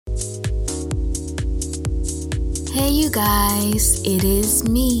Hey you guys, it is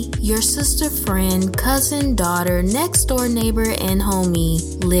me, your sister, friend, cousin, daughter, next door neighbor, and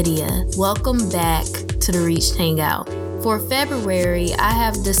homie, Lydia. Welcome back to the Reached Hangout. For February, I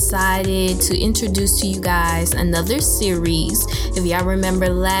have decided to introduce to you guys another series. If y'all remember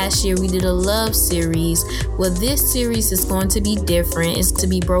last year, we did a love series. Well, this series is going to be different. It's to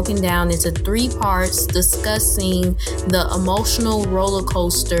be broken down into 3 parts discussing the emotional roller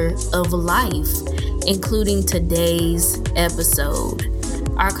coaster of life, including today's episode.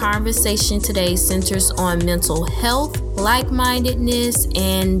 Our conversation today centers on mental health, like-mindedness,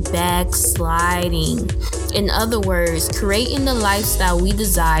 and backsliding. In other words, creating the lifestyle we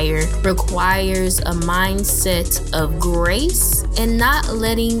desire requires a mindset of grace and not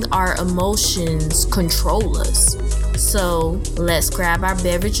letting our emotions control us. So let's grab our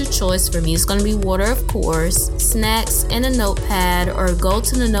beverage of choice. For me, it's going to be water, of course, snacks, and a notepad, or go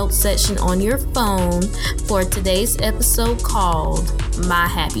to the notes section on your phone for today's episode called My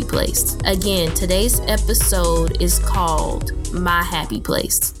Happy Place. Again, today's episode is called My Happy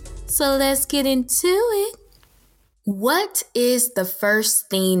Place. So let's get into it. What is the first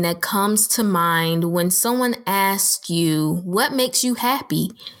thing that comes to mind when someone asks you what makes you happy?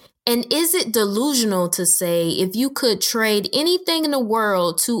 And is it delusional to say if you could trade anything in the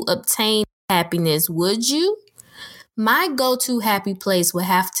world to obtain happiness, would you? My go-to happy place would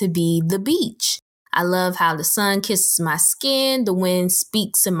have to be the beach. I love how the sun kisses my skin, the wind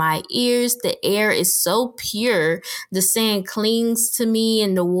speaks in my ears, the air is so pure, the sand clings to me,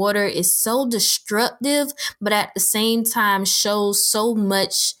 and the water is so destructive, but at the same time shows so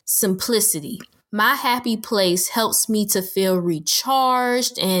much simplicity. My happy place helps me to feel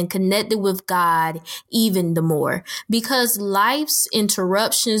recharged and connected with God even the more, because life's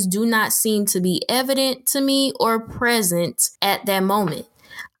interruptions do not seem to be evident to me or present at that moment.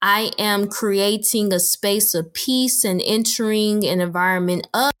 I am creating a space of peace and entering an environment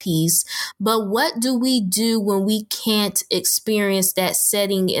of peace. But what do we do when we can't experience that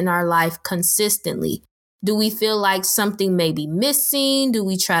setting in our life consistently? Do we feel like something may be missing? Do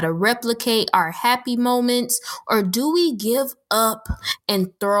we try to replicate our happy moments? Or do we give up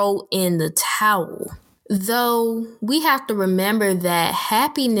and throw in the towel? Though we have to remember that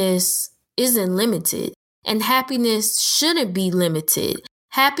happiness isn't limited, and happiness shouldn't be limited.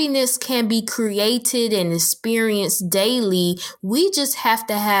 Happiness can be created and experienced daily. We just have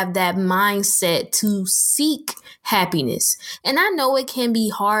to have that mindset to seek happiness. And I know it can be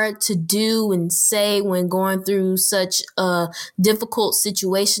hard to do and say when going through such a difficult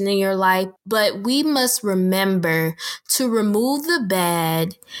situation in your life, but we must remember to remove the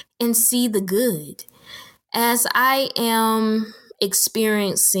bad and see the good. As I am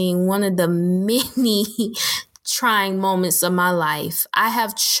experiencing one of the many trying moments of my life, I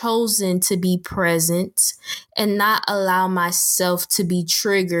have chosen to be present and not allow myself to be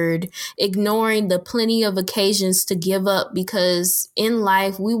triggered, ignoring the plenty of occasions to give up, because in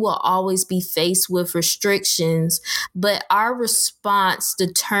life we will always be faced with restrictions, but our response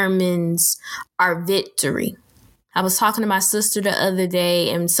determines our victory. I was talking to my sister the other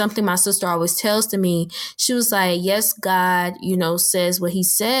day, and something my sister always tells to me, she was like, yes, God, says what he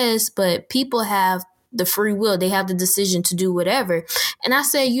says, but people have the free will. They have the decision to do whatever. And I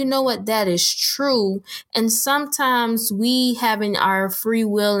say, you know what? That is true. And sometimes we having our free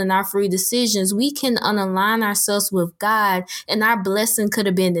will and our free decisions, we can unalign ourselves with God, and our blessing could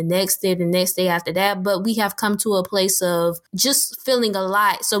have been the next day after that. But we have come to a place of just feeling a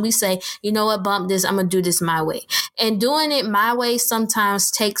lot. So we say, you know what? Bump this. I'm going to do this my way. And doing it my way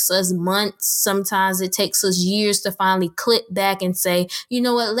sometimes takes us months. Sometimes it takes us years to finally click back and say, you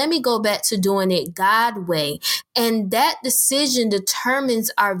know what? Let me go back to doing it God way. And that decision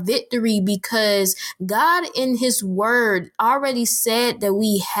determines our victory, because God in his word already said that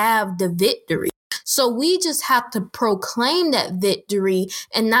we have the victory. So we just have to proclaim that victory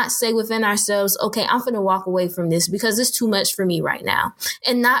and not say within ourselves, okay, I'm going to walk away from this because it's too much for me right now,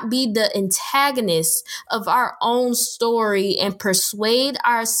 and not be the antagonist of our own story and persuade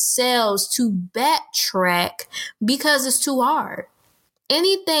ourselves to backtrack because it's too hard.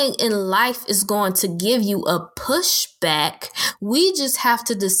 Anything in life is going to give you a pushback. We just have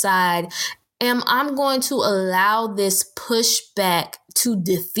to decide, am I going to allow this pushback to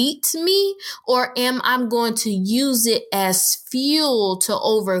defeat me, or am I going to use it as fuel to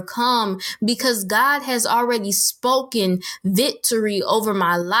overcome? Because God has already spoken victory over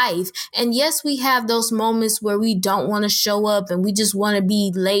my life. And yes, we have those moments where we don't want to show up and we just want to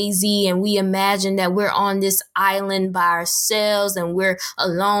be lazy, and we imagine that we're on this island by ourselves and we're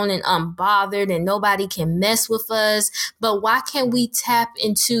alone and unbothered and nobody can mess with us. But why can't we tap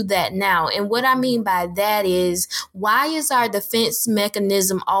into that now? And what I mean by that is, why is our defense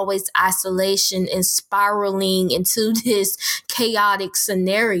mechanism always isolation and spiraling into this chaotic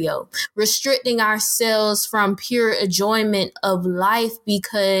scenario, restricting ourselves from pure enjoyment of life?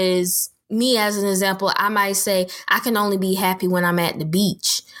 Because me, as an example, I might say I can only be happy when I'm at the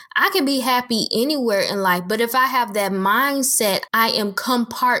beach. I can be happy anywhere in life, but if I have that mindset, I am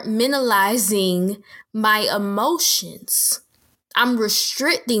compartmentalizing my emotions. I'm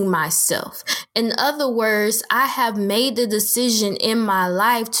restricting myself. In other words, I have made the decision in my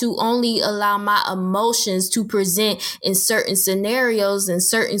life to only allow my emotions to present in certain scenarios and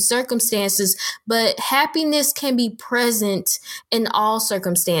certain circumstances, but happiness can be present in all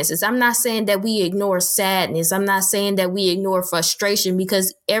circumstances. I'm not saying that we ignore sadness. I'm not saying that we ignore frustration,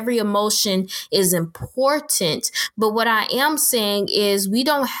 because every emotion is important. But what I am saying is we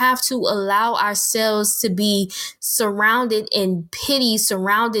don't have to allow ourselves to be surrounded in pity,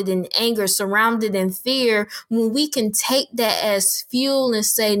 surrounded in anger, surrounded in fear, when we can take that as fuel and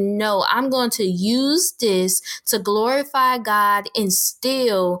say, no, I'm going to use this to glorify God and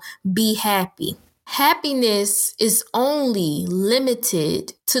still be happy. Happiness is only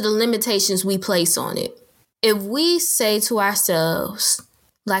limited to the limitations we place on it. If we say to ourselves,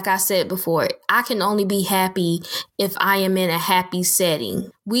 like I said before, I can only be happy if I am in a happy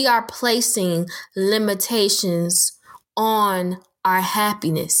setting, we are placing limitations on our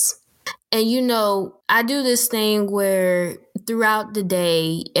happiness. And I do this thing where throughout the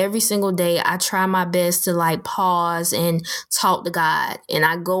day, every single day, I try my best to pause and talk to God. And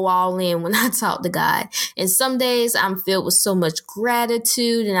I go all in when I talk to God. And some days I'm filled with so much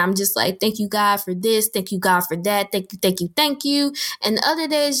gratitude and I'm just like, thank you, God, for this. Thank you, God, for that. Thank you, thank you, thank you. And other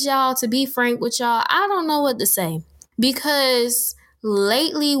days, y'all, to be frank with y'all, I don't know what to say, because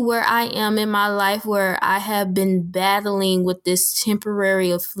lately, where I am in my life, where I have been battling with this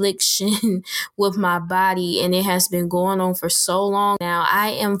temporary affliction with my body, and it has been going on for so long now, I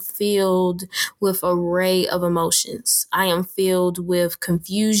am filled with an array of emotions. I am filled with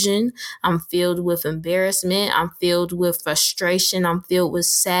confusion. I'm filled with embarrassment. I'm filled with frustration. I'm filled with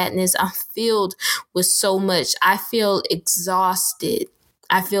sadness. I'm filled with so much. I feel exhausted.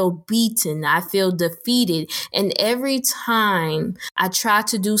 I feel beaten. I feel defeated. And every time I try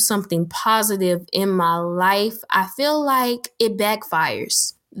to do something positive in my life, I feel like it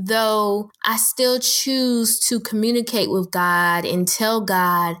backfires. Though I still choose to communicate with God and tell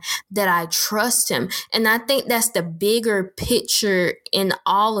God that I trust him. And I think that's the bigger picture in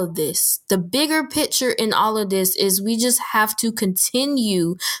all of this. The bigger picture in all of this is we just have to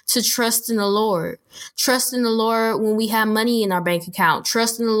continue to trust in the Lord. Trust in the Lord when we have money in our bank account.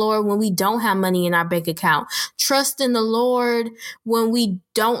 Trust in the Lord when we don't have money in our bank account. Trust in the Lord when we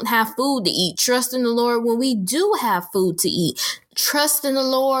don't have food to eat. Trust in the Lord when we do have food to eat. Trust in the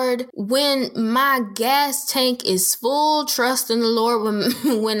Lord when my gas tank is full. Trust in the Lord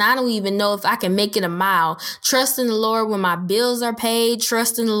when I don't even know if I can make it a mile. Trust in the Lord when my bills are paid.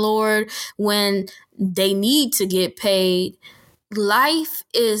 Trust in the Lord when they need to get paid. Life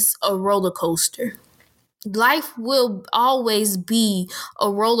is a roller coaster. Life will always be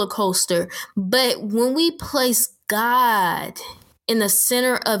a roller coaster. But when we place God in the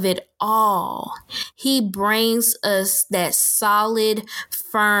center of it all, he brings us that solid,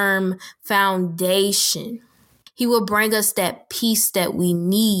 firm foundation. He will bring us that peace that we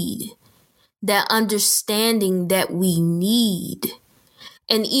need, that understanding that we need.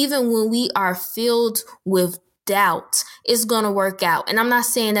 And even when we are filled with doubt, it's going to work out. And I'm not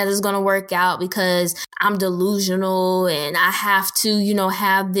saying that it's going to work out because I'm delusional and I have to,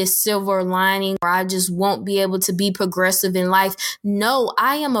 have this silver lining, or I just won't be able to be progressive in life. No,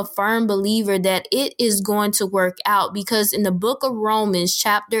 I am a firm believer that it is going to work out, because in the book of Romans,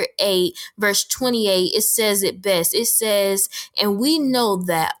 chapter 8, verse 28, it says it best. It says, and we know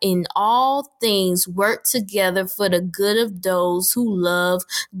that in all things work together for the good of those who love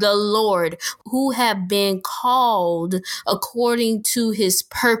the Lord, who have been called according to his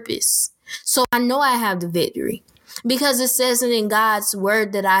purpose. So I know I have the victory, because it says it in God's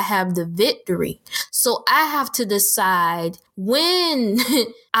word that I have the victory. So I have to decide when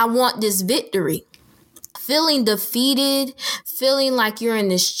I want this victory. feeling defeated, feeling like you're in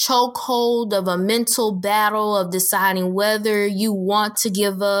this chokehold of a mental battle of deciding whether you want to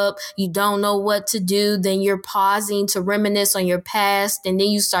give up, you don't know what to do, then you're pausing to reminisce on your past, and then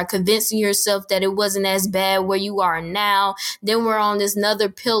you start convincing yourself that it wasn't as bad where you are now. Then we're on this another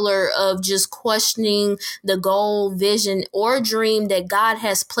pillar of just questioning the goal, vision, or dream that God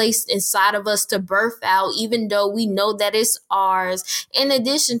has placed inside of us to birth out, even though we know that it's ours. In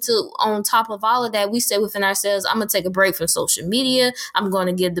addition to, on top of all of that, we say within ourselves, I'm going to take a break from social media. I'm going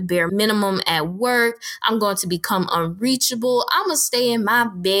to give the bare minimum at work. I'm going to become unreachable. I'm going to stay in my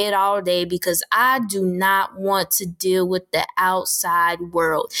bed all day because I do not want to deal with the outside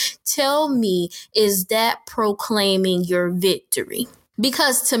world. Tell me, is that proclaiming your victory?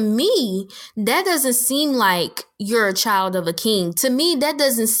 Because to me, that doesn't seem like you're a child of a king. To me, that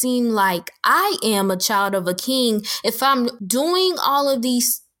doesn't seem like I am a child of a king if I'm doing all of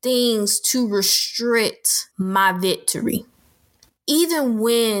these things to restrict my victory. Even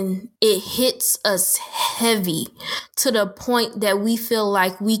when it hits us heavy to the point that we feel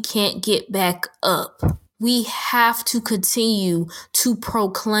like we can't get back up, we have to continue to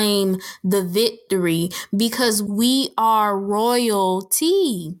proclaim the victory because we are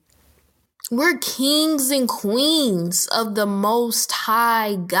royalty. We're kings and queens of the Most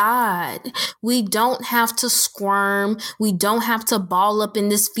High God. We don't have to squirm. We don't have to ball up in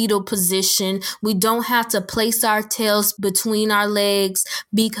this fetal position. We don't have to place our tails between our legs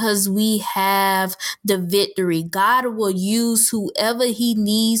because we have the victory. God will use whoever he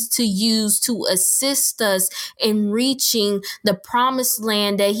needs to use to assist us in reaching the promised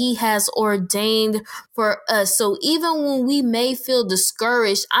land that he has ordained for us. So even when we may feel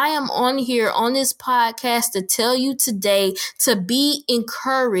discouraged, I am on here on this podcast to tell you today to be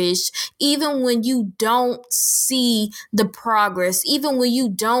encouraged, even when you don't see the progress, even when you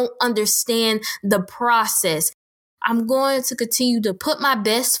don't understand the process. I'm going to continue to put my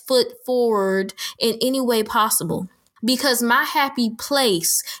best foot forward in any way possible. Because my happy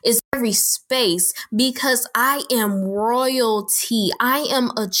place is every space, because I am royalty. I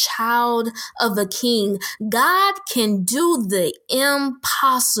am a child of a king. God can do the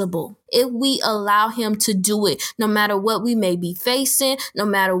impossible if we allow him to do it. No matter what we may be facing, no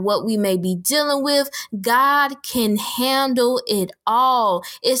matter what we may be dealing with, God can handle it all.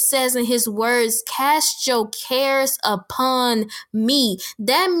 It says in his words, cast your cares upon me.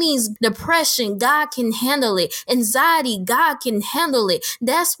 That means depression, God can handle it. Anxiety, God can handle it.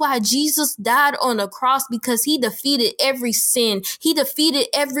 That's why Jesus died on the cross, because he defeated every sin. He defeated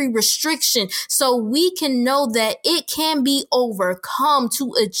every restriction. So we can know that it can be overcome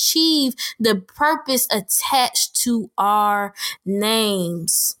to achieve the purpose attached to our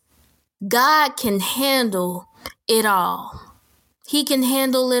names. God can handle it all. He can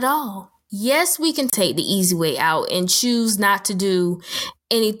handle it all. Yes, we can take the easy way out and choose not to do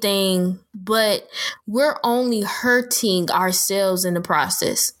anything, but we're only hurting ourselves in the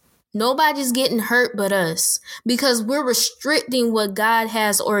process. Nobody's getting hurt but us, because we're restricting what God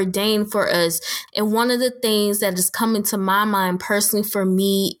has ordained for us. And one of the things that is coming to my mind personally for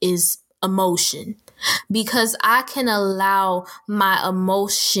me is emotion. Because I can allow my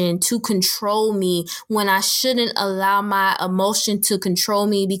emotion to control me when I shouldn't allow my emotion to control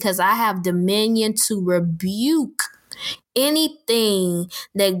me, because I have dominion to rebuke anything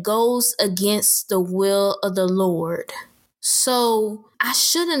that goes against the will of the Lord. So I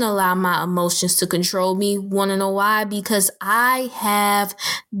shouldn't allow my emotions to control me. Want to know why? Because I have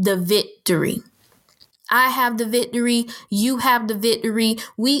the victory. I have the victory. You have the victory.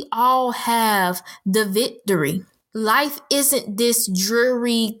 We all have the victory. Life isn't this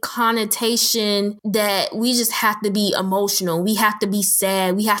dreary connotation that we just have to be emotional. We have to be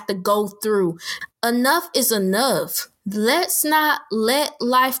sad. We have to go through. Enough is enough. Let's not let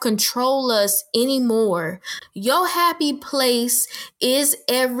life control us anymore. Your happy place is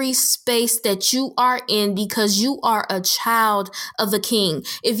every space that you are in, because you are a child of a king.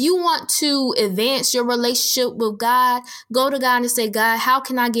 If you want to advance your relationship with God, go to God and say, God, how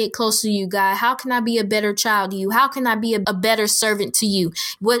can I get close to you, God? How can I be a better child to you? How can I be a better servant to you?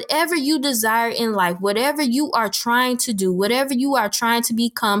 Whatever you desire in life, whatever you are trying to do, whatever you are trying to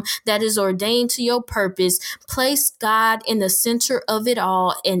become that is ordained to your purpose, place God in the center of it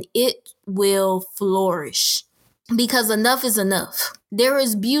all, and it will flourish. Because enough is enough. There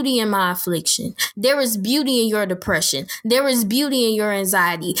is beauty in my affliction. There is beauty in your depression. There is beauty in your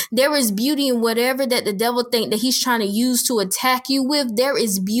anxiety. There is beauty in whatever that the devil think that he's trying to use to attack you with. There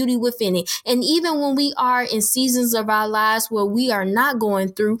is beauty within it. And even when we are in seasons of our lives where we are not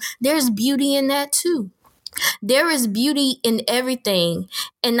going through, there's beauty in that too. There is beauty in everything.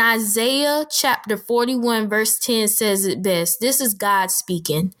 And Isaiah chapter 41 verse 10 says it best. This is God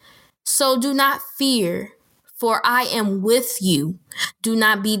speaking. So do not fear, for I am with you. Do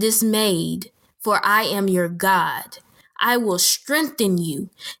not be dismayed, for I am your God. I will strengthen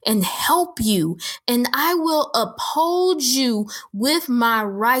you and help you, and I will uphold you with my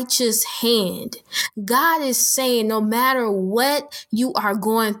righteous hand. God is saying no matter what you are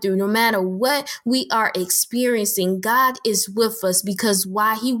going through, no matter what we are experiencing, God is with us because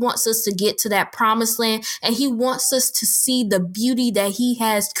why? He wants us to get to that promised land, and he wants us to see the beauty that he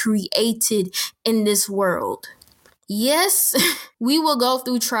has created in this world. Yes, we will go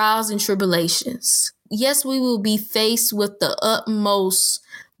through trials and tribulations. Yes, we will be faced with the utmost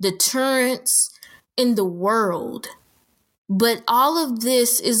deterrence in the world. But all of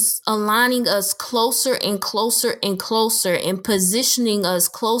this is aligning us closer and closer and closer and positioning us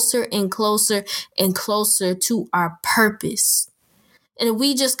closer and closer and closer to our purpose. And if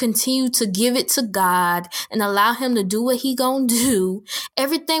we just continue to give it to God and allow him to do what he gonna do,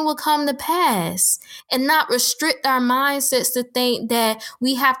 everything will come to pass, and not restrict our mindsets to think that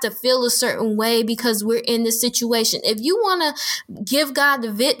we have to feel a certain way because we're in this situation. If you want to give God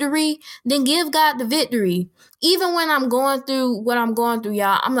the victory, then give God the victory. Even when I'm going through what I'm going through,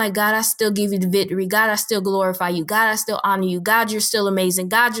 y'all, I'm like, God, I still give you the victory. God, I still glorify you. God, I still honor you. God, you're still amazing.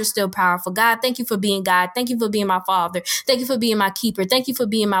 God, you're still powerful. God, thank you for being God. Thank you for being my father. Thank you for being my keeper. Thank you for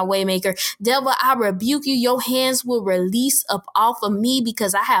being my way maker. Devil, I rebuke you. Your hands will release up off of me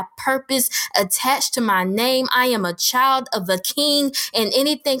because I have purpose attached to my name. I am a child of the King, and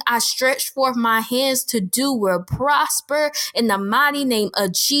anything I stretch forth my hands to do will prosper in the mighty name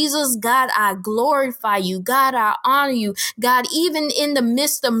of Jesus. God, I glorify you. God, I honor you. God, even in the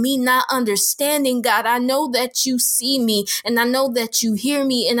midst of me not understanding, God, I know that you see me, and I know that you hear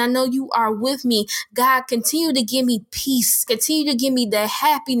me, and I know you are with me. God, continue to give me peace. Continue to give me the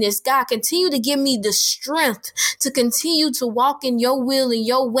happiness. God, continue to give me the strength to continue to walk in your will and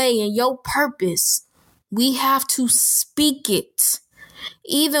your way and your purpose. We have to speak it,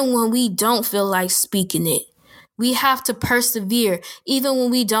 even when we don't feel like speaking it. We have to persevere, even when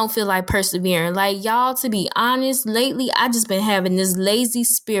we don't feel like persevering. Like, y'all, to be honest, lately, I just been having this lazy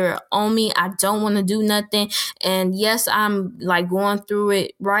spirit on me. I don't want to do nothing. And yes, I'm like going through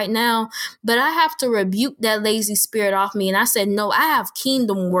it right now, but I have to rebuke that lazy spirit off me. And I said, no, I have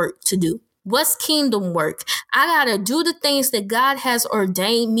kingdom work to do. What's kingdom work? I got to do the things that God has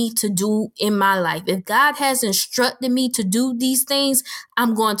ordained me to do in my life. If God has instructed me to do these things,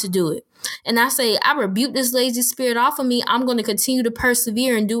 I'm going to do it. And I say, I rebuke this lazy spirit off of me. I'm going to continue to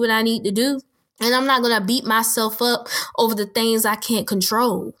persevere and do what I need to do. And I'm not going to beat myself up over the things I can't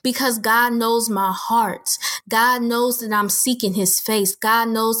control, because God knows my heart. God knows that I'm seeking his face. God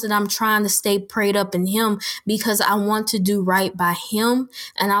knows that I'm trying to stay prayed up in him because I want to do right by him,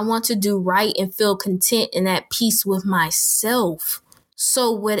 and I want to do right and feel content and at peace with myself. So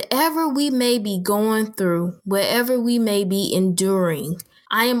whatever we may be going through, whatever we may be enduring,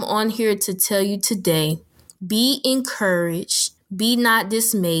 I am on here to tell you today, be encouraged, be not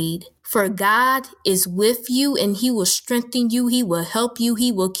dismayed. For God is with you, and he will strengthen you. He will help you. He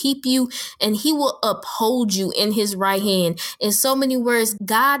will keep you, and he will uphold you in his right hand. In so many words,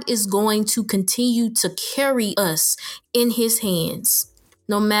 God is going to continue to carry us in his hands,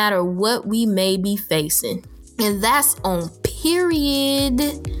 no matter what we may be facing. And that's on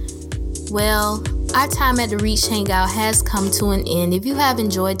period. Well, our time at the Reach Hangout has come to an end. If you have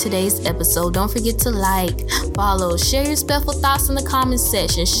enjoyed today's episode, don't forget to like, follow, share your spiteful thoughts in the comment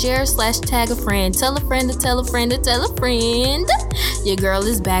section, share/tag a friend, tell a friend to tell a friend to tell a friend. Your girl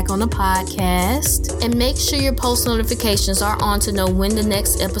is back on the podcast. And make sure your post notifications are on to know when the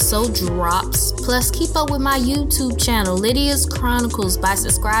next episode drops. Plus, keep up with my YouTube channel, Lydia's Chronicles, by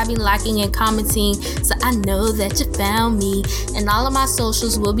subscribing, liking, and commenting so I know that you found me. And all of my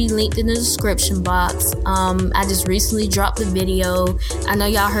socials will be linked in the description box. I just recently dropped the video. I know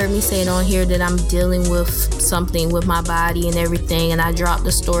y'all heard me say it on here that I'm dealing with something with my body and everything, and I dropped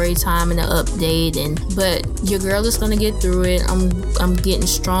the story time and the update, but your girl is gonna get through it. I'm getting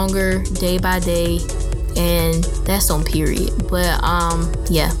stronger day by day, and that's on period. But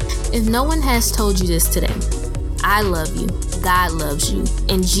yeah, if no one has told you this today, I love you, God loves you,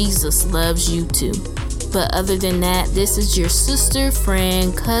 and Jesus loves you too. But other than that, this is your sister,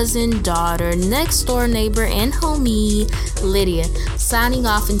 friend, cousin, daughter, next door neighbor, and homie, Lydia, signing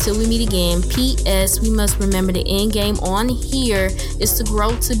off until we meet again. P.S. We must remember the end game on here is to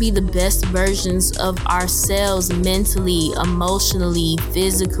grow to be the best versions of ourselves mentally, emotionally,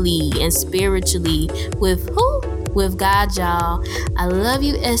 physically, and spiritually with who? with God, y'all. I love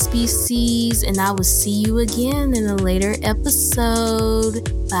you, SBCs, and I will see you again in a later episode.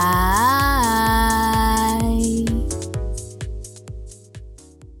 Bye.